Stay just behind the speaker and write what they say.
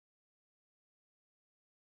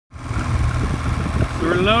So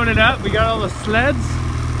we're loaded up. We got all the sleds.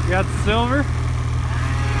 We got the silver.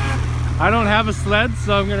 I don't have a sled,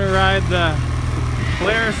 so I'm gonna ride the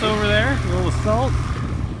Polaris over there, a little Assault.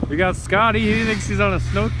 We got Scotty. He thinks he's on a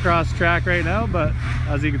snowcross track right now, but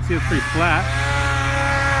as you can see, it's pretty flat.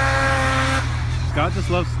 Scott just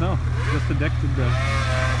loves snow. Just addicted to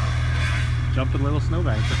jumping little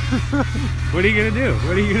snowbanks. What are you gonna do?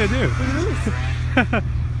 What are you gonna do? Look at this.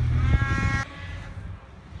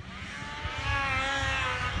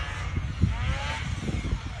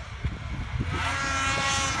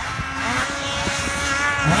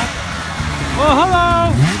 Oh,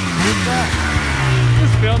 hello!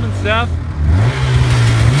 Just filming stuff.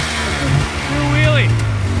 Do a wheelie.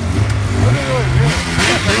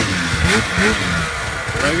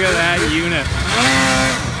 Look at that unit.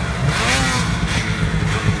 Hello.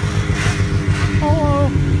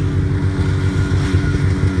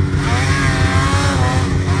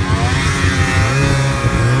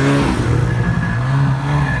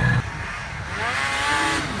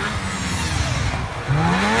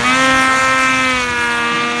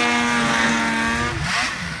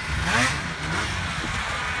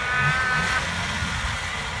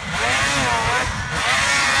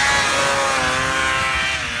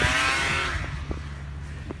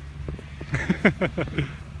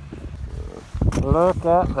 Look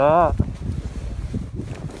at that.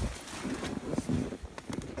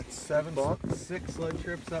 That's 6 sled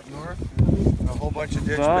trips up north. A whole bunch of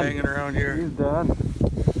ditch banging around here. He's done.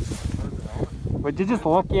 Would you just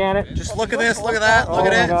look at it? Just look at this, look at that, look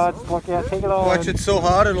at it. Oh my God, just look at it. Take it all Watch in. it so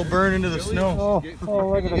hot it'll burn into the snow. Oh,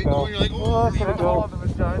 look at it go. Look at it go.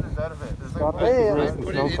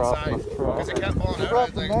 Put it inside because it kept falling out. I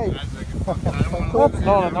was like, That's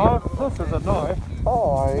not a knife. This is a knife.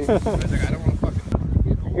 Oh, I don't want to fucking.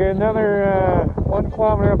 Get another 1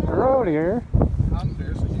 kilometer up the road here.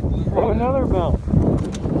 Oh, another belt.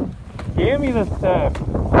 Gimme this time.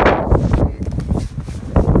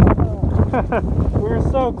 We're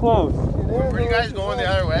so close. Were you guys going the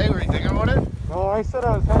other way? Were you thinking about it? No, I said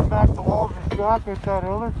I was heading back to Walter's Dock at that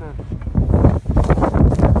Hillerton.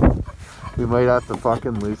 We might have to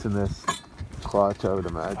fucking loosen this clutch, I would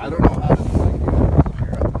imagine. I don't know how to do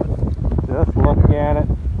it. Just look at it.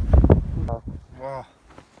 Wow.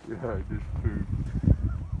 Yeah, just food.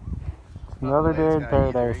 Another day in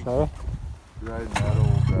paradise, eh? Riding that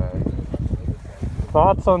old guy.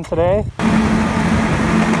 Thoughts on today?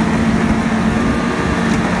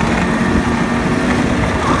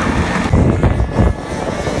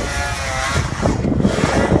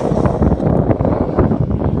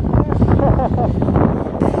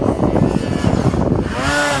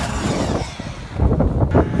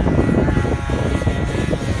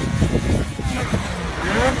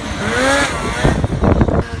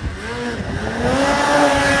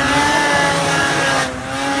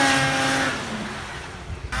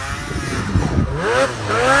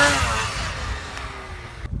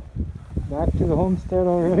 Back to the homestead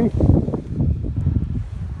already.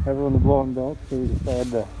 Everyone's blowing belts, so we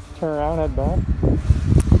decided to turn around, head back.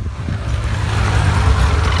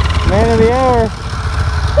 Man of the hour.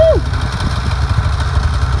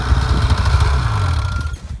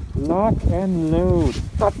 Woo! Lock and load.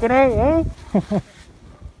 Fucking A, eh?